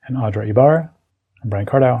and Audra Ibarra. I'm Brian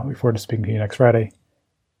Cardell. I look forward to speaking to you next Friday.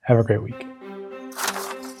 Have a great week.